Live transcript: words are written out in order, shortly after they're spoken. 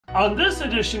On this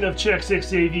edition of Check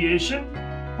 6 Aviation,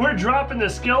 we're dropping the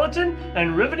skeleton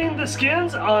and riveting the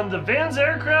skins on the Van's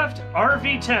aircraft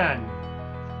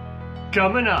RV-10.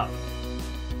 Coming up.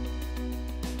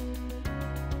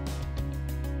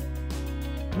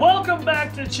 Welcome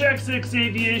back to Check 6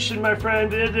 Aviation, my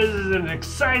friend. It is an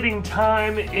exciting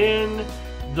time in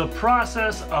the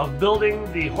process of building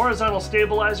the horizontal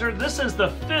stabilizer. This is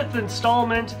the 5th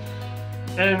installment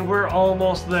and we're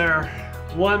almost there.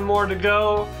 One more to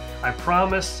go, I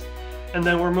promise, and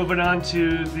then we're moving on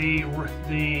to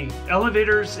the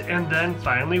elevators and then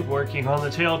finally working on the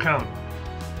tail cone.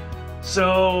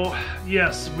 So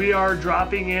yes, we are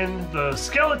dropping in the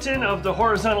skeleton of the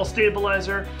horizontal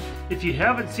stabilizer. If you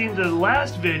haven't seen the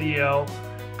last video,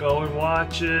 go and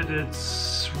watch it.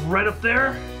 It's right up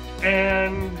there,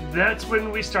 and that's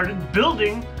when we started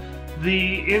building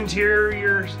the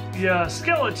interior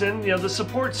skeleton, the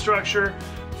support structure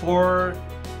for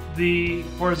the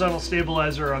horizontal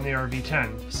stabilizer on the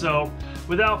RV-10. So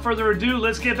without further ado,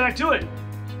 let's get back to it.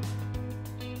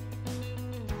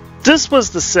 This was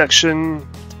the section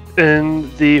in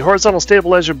the horizontal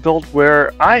stabilizer build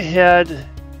where I had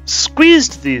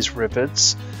squeezed these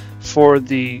rivets for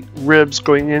the ribs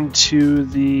going into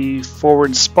the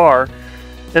forward spar,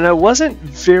 and I wasn't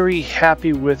very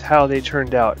happy with how they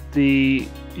turned out. The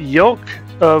yoke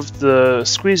of the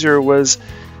squeezer was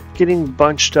getting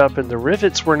bunched up and the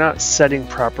rivets were not setting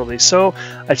properly, so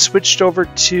I switched over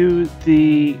to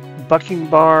the bucking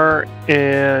bar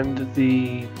and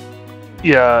the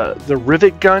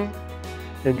rivet gun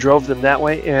and drove them that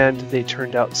way, and they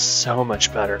turned out so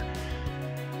much better.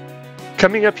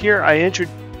 Coming up here,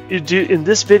 in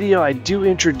this video I do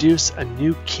introduce a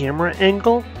new camera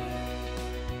angle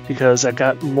because I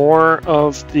got more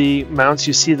of the mounts.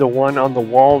 You see the one on the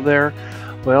wall there?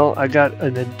 Well, I got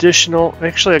an additional,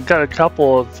 actually I got a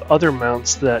couple of other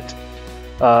mounts that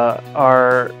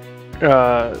are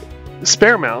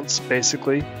spare mounts,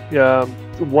 basically.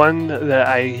 One that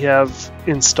I have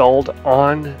installed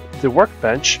on the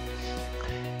workbench,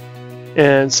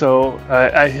 and so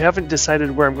I haven't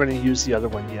decided where I'm going to use the other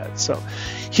one yet. So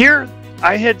here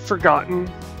I had forgotten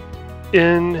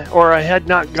or I had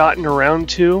not gotten around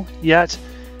to yet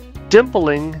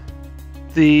dimpling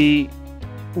the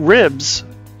ribs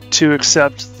to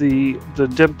accept the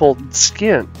dimpled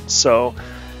skin. So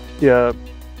yeah,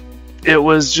 it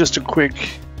was just a quick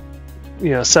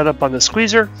setup on the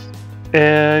squeezer,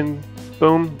 and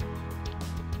boom,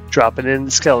 dropping in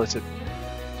the skeleton.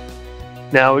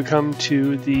 Now we come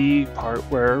to the part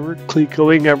where we're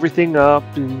Clecoing everything up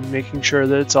and making sure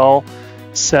that it's all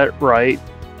set right.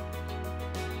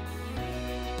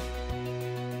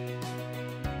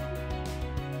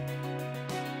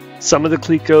 Some of the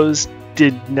Clecos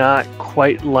did not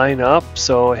quite line up,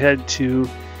 so I had to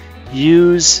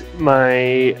use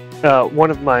my one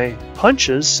of my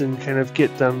punches and kind of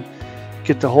get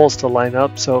the holes to line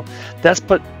up. So that's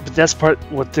part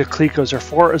what the Clecos are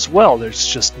for as well.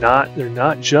 They're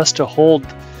not just to hold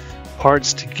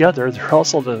parts together, they're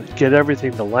also to get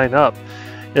everything to line up.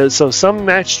 And so some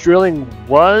match drilling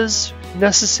was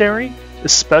necessary,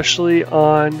 especially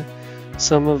on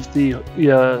some of the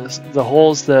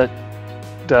holes that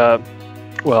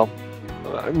well,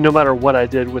 no matter what I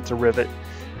did with the rivet,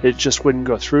 it just wouldn't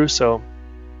go through. So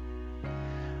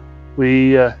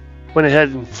we went ahead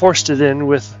and forced it in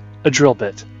with a drill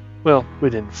bit. Well, we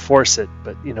didn't force it,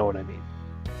 but you know what I mean.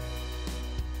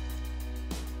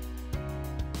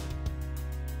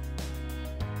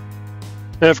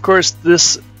 And of course,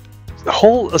 this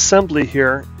whole assembly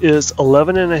here is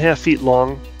 11.5 feet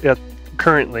long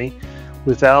currently,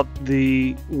 without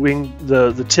the wing,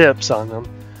 the tips on them.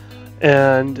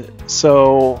 And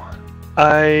so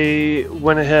I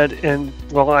went ahead and,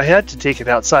 well, I had to take it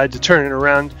outside to turn it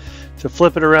around, to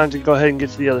flip it around to go ahead and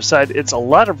get to the other side. It's a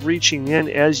lot of reaching in,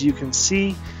 as you can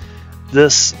see.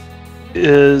 This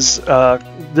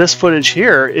footage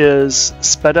here is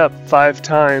sped up 5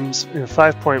 times,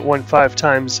 5.15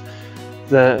 times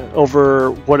over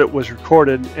what it was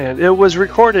recorded, and it was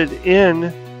recorded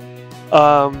in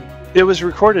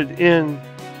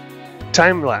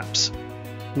time-lapse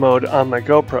mode on my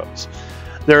GoPros.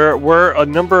 There were a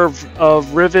number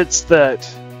of rivets that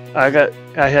I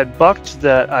had bucked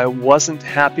that I wasn't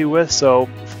happy with, so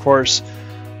of course,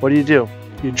 what do?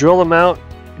 You drill them out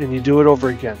and you do it over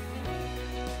again.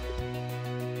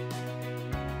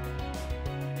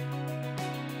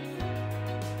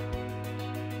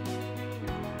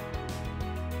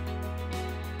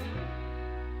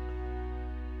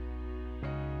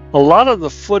 A lot of the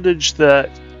footage that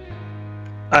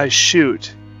I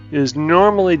shoot is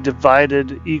normally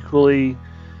divided equally,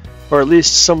 or at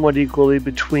least somewhat equally,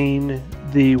 between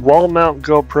the wall mount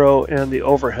GoPro and the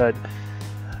overhead,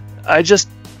 I just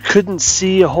couldn't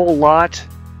see a whole lot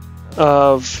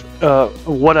of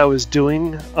what I was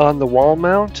doing on the wall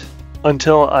mount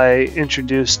until I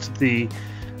introduced the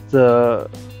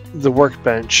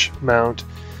workbench mount.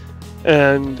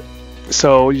 And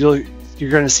so you're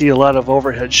going to see a lot of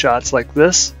overhead shots like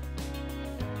this.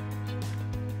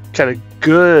 Kind of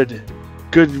good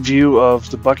view of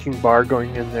the bucking bar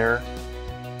going in there.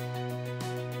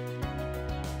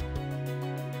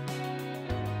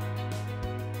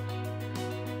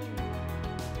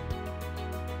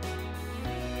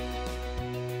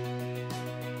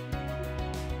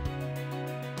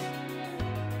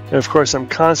 And of course, I'm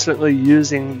constantly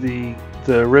using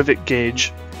the rivet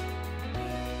gauge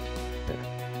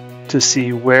to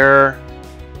see where,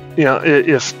 you know,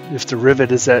 if the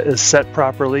rivet is set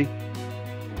properly.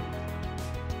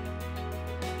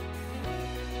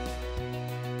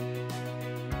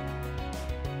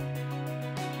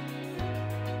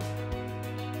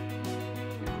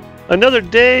 Another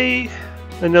day,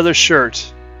 another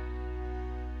shirt.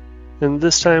 And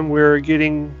this time we're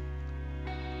getting,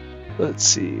 let's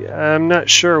see, I'm not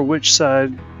sure which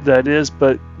side that is,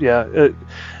 but yeah,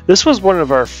 this was one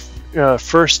of our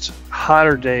first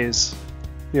hotter days.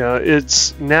 You know,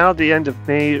 it's now the end of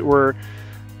May. We're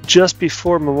just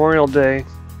before Memorial Day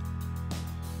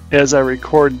as I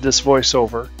record this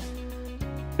voiceover.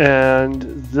 And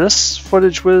this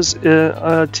footage was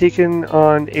taken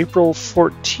on April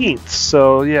 14th.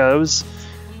 So yeah, it was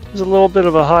a little bit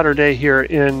of a hotter day here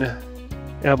in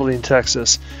Abilene,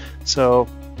 Texas. So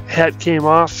hat came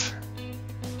off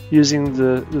using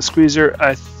the squeezer.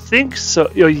 I think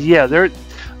so. Oh, yeah, there.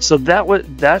 So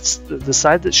that's the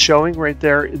side that's showing right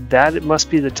there. That it must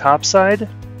be the top side.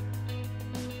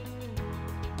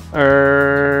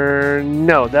 Or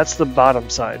no, that's the bottom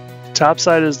side. Top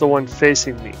side is the one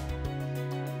facing me.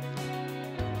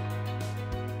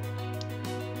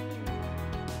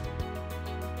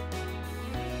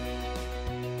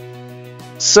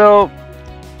 So,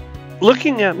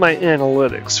 looking at my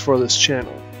analytics for this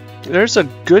channel, there's a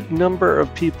good number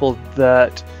of people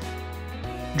that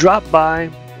drop by,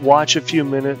 watch a few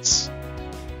minutes,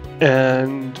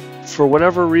 and for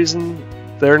whatever reason,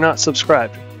 they're not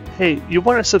subscribed. Hey, you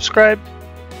want to subscribe?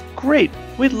 Great.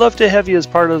 We'd love to have you as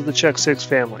part of the Check 6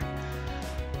 family.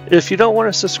 If you don't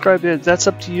want to subscribe, that's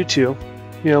up to you too.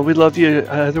 You know, we love you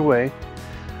either way.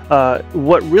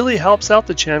 What really helps out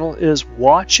the channel is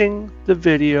watching the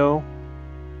video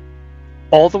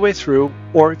all the way through,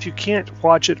 or if you can't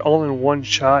watch it all in one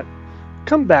shot,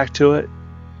 come back to it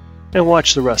and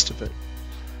watch the rest of it.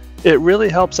 It really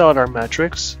helps out our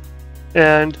metrics,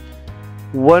 and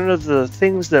one of the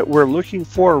things that we're looking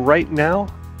for right now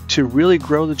to really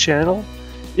grow the channel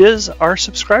is our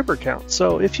subscriber count.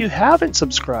 So if you haven't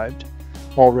subscribed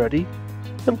already,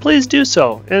 then please do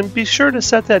so, and be sure to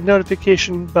set that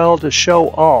notification bell to show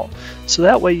all, so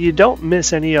that way you don't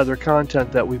miss any other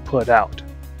content that we put out.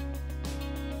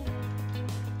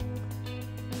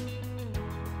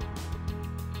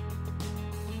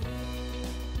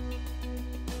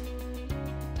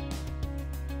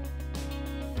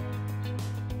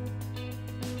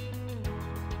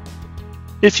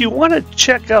 If you want to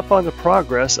check up on the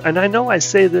progress, and I know I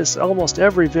say this almost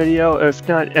every video, if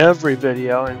not every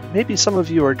video, and maybe some of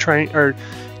you are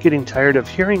getting tired of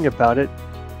hearing about it,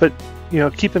 but you know,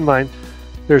 keep in mind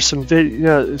there's some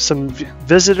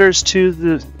visitors to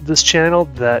this channel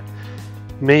that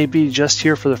may be just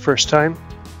here for the first time,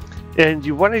 and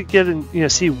you want to get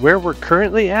and see where we're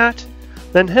currently at,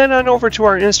 then head on over to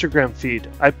our Instagram feed.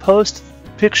 I post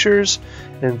pictures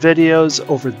and videos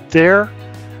over there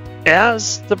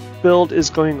as the build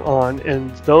is going on, and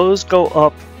those go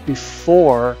up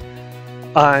before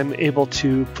I'm able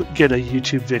to get a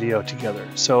YouTube video together.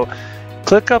 So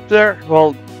click up there,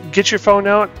 well, get your phone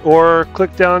out, or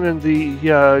click down in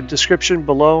the description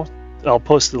below. I'll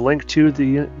post the link to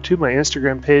my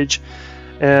Instagram page,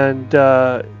 and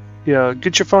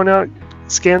get your phone out,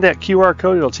 scan that QR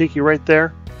code, it'll take you right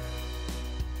there,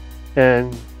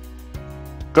 and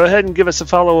go ahead and give us a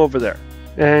follow over there.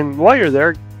 And while you're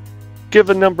there, give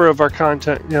a number of our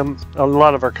content, a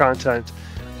lot of our content,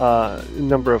 a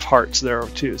number of hearts there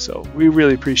too. So we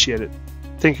really appreciate it.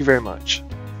 Thank you very much.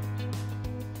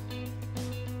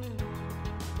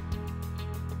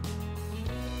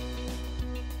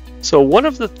 So one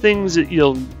of the things that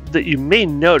you may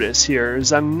notice here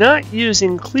is I'm not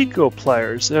using Cleco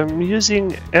pliers. I'm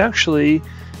using actually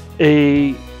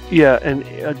an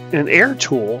air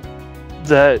tool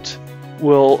that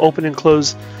will open and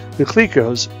close the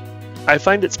Clecos. I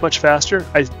find it's much faster.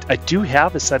 I do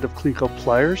have a set of Cleco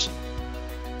pliers,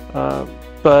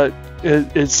 but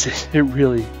it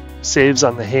really saves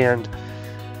on the hand,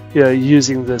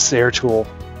 using this air tool.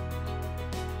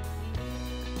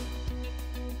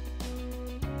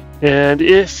 And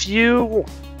if you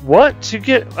want to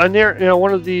get an air,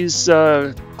 one of these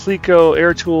Cleco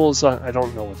air tools, I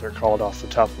don't know what they're called off the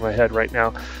top of my head right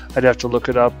now. I'd have to look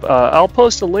it up. I'll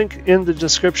post a link in the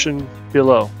description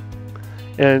below.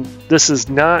 And this is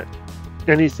not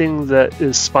anything that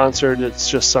is sponsored. It's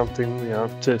just something,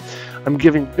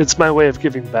 it's my way of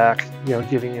giving back,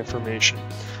 giving information.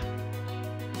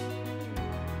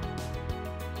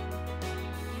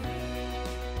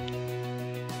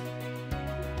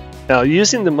 Now,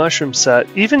 using the mushroom set,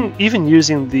 even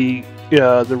using the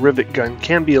rivet gun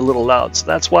can be a little loud, so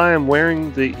that's why I'm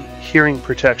wearing the hearing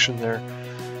protection there.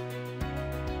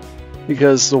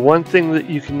 Because the one thing that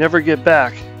you can never get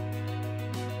back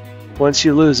once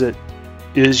you lose it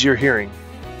is your hearing.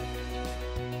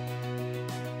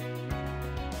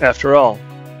 After all,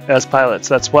 as pilots,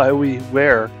 that's why we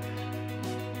wear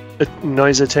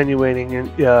noise attenuating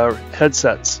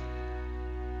headsets.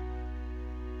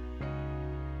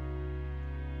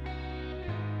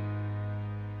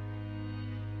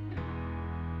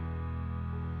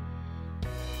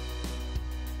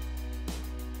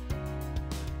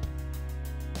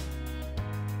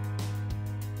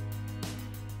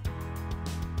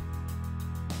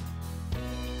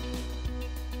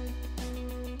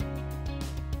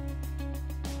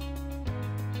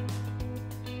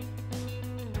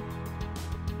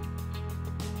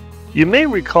 You may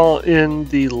recall in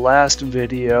the last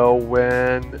video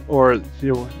or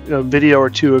a video or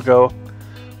two ago,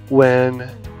 when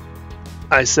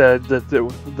I said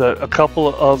that a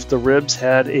couple of the ribs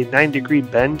had a 9-degree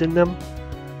bend in them.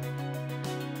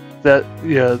 Those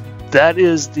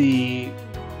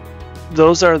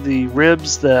are the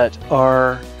ribs that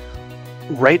are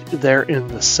right there in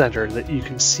the center that you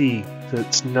can see.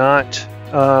 That's not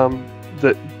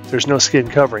that there's no skin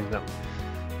covering them.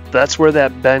 That's where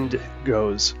that bend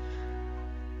goes.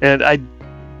 And I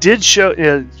did show,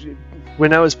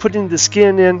 when I was putting the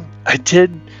skin in, I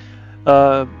did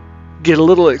get a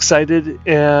little excited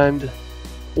and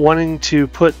wanting to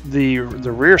put the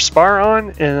rear spar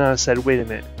on, and I said, wait a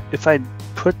minute, if I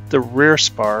put the rear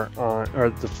spar on, or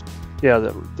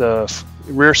the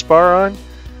rear spar on,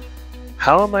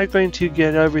 how am I going to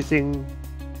get everything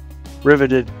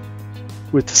riveted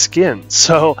with the skin?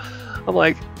 So I'm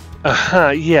like,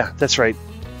 yeah, that's right.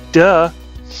 Duh.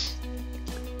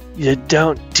 You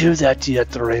don't do that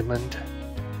yet, Raymond.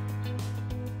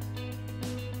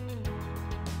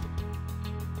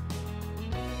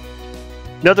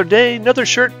 Another day, another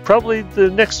shirt, probably the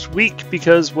next week,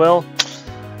 because, well,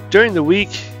 during the week,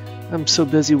 I'm so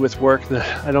busy with work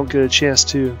that I don't get a chance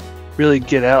to really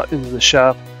get out into the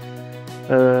shop.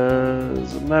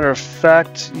 As a matter of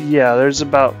fact, yeah, there's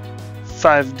about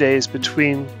 5 days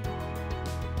between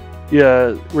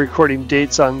recording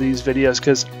dates on these videos,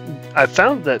 because I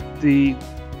found that the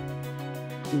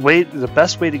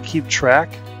best way to keep track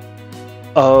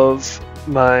of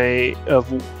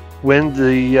when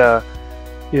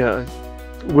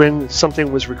when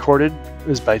something was recorded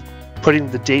is by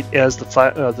putting the date as the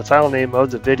file name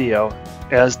of the video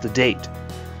as the date.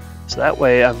 So that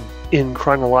way I'm in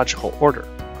chronological order.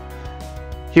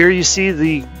 Here you see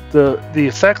the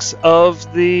effects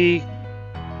of the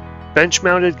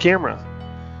bench-mounted camera.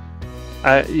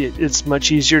 It's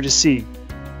much easier to see.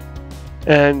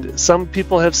 And some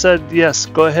people have said, yes,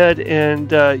 go ahead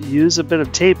and use a bit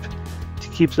of tape to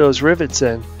keep those rivets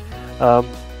in.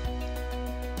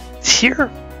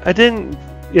 Here, I didn't.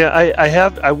 Yeah,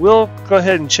 I will go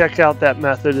ahead and check out that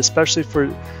method, especially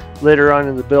for later on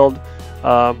in the build.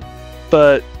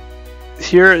 But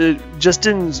here, it just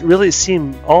didn't really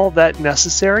seem all that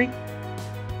necessary,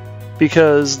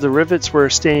 because the rivets were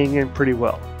staying in pretty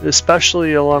well,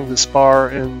 especially along the spar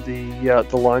and the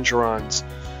longerons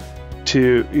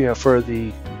for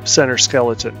the center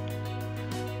skeleton.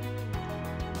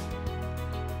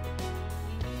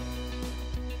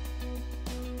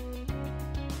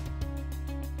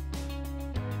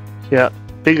 Yeah,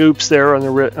 big oops there on the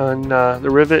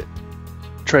rivet.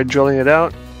 Tried drilling it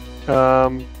out.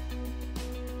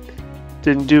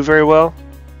 Didn't do very well,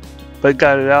 but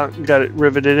got it out and got it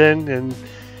riveted in and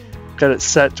got it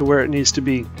set to where it needs to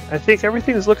be. I think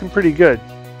everything is looking pretty good.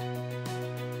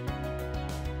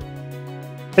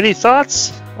 Any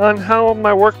thoughts on how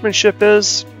my workmanship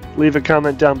is? Leave a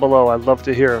comment down below. I'd love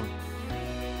to hear them.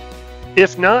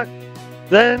 If not,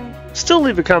 then still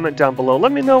leave a comment down below.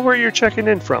 Let me know where you're checking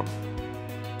in from.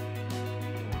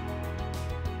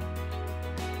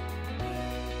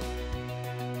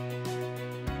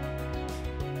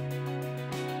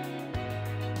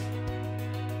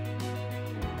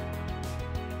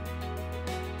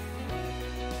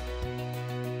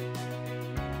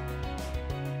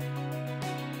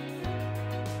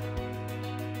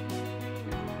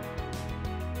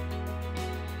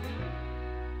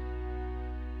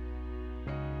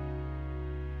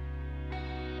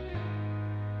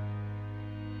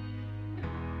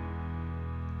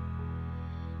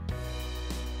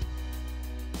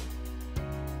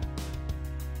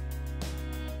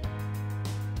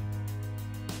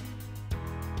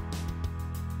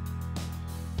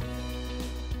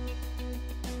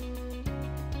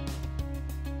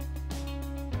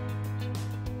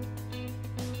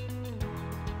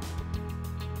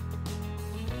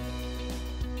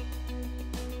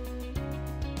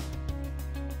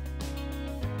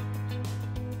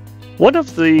 One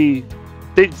of the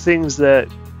big things that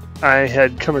I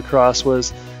had come across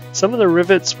was some of the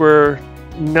rivets were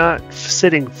not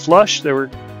sitting flush. They were,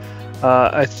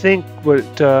 I think what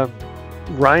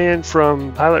Ryan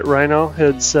from Pilot Rhino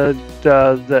had said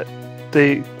that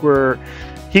they were,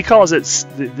 he calls it,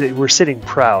 they were sitting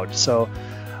proud. So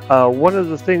one of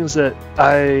the things that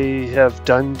I have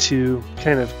done to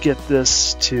kind of get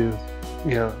this to,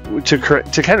 you know, to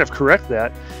kind of correct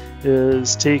that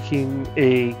is taking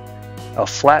a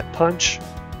flat punch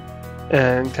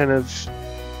and kind of,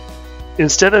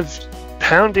 instead of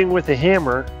pounding with a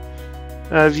hammer,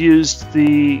 I've used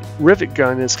the rivet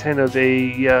gun as kind of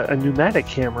a pneumatic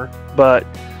hammer, but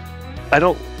I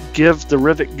don't give the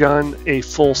rivet gun a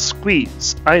full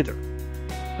squeeze either.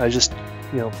 I just,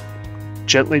 you know,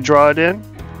 gently draw it in,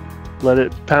 let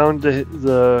it pound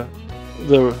the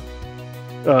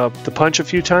punch a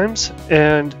few times,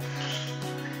 and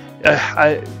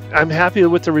I'm happy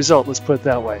with the result. Let's put it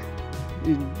that way.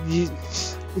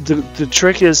 The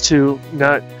trick is to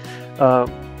not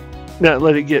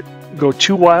let it go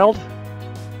too wild.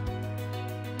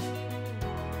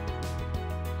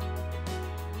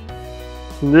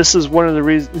 And this is one of the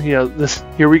reasons. You know,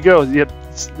 here we go. Yep,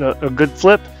 it's a good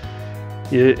flip.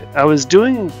 I was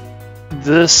doing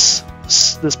this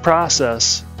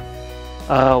process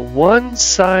one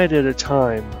side at a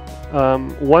time,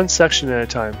 one section at a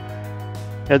time.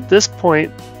 At this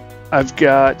point, I've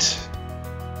got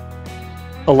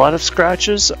a lot of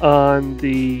scratches on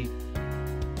the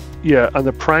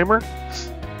primer,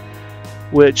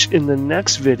 which in the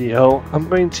next video I'm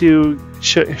going to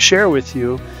share with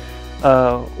you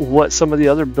what some of the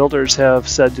other builders have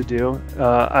said to do.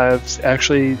 I've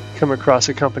actually come across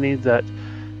a company that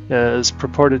is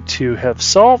purported to have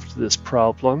solved this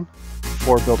problem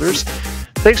for builders.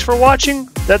 Thanks for watching.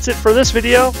 That's it for this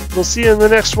video. We'll see you in the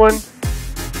next one.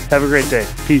 Have a great day.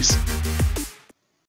 Peace.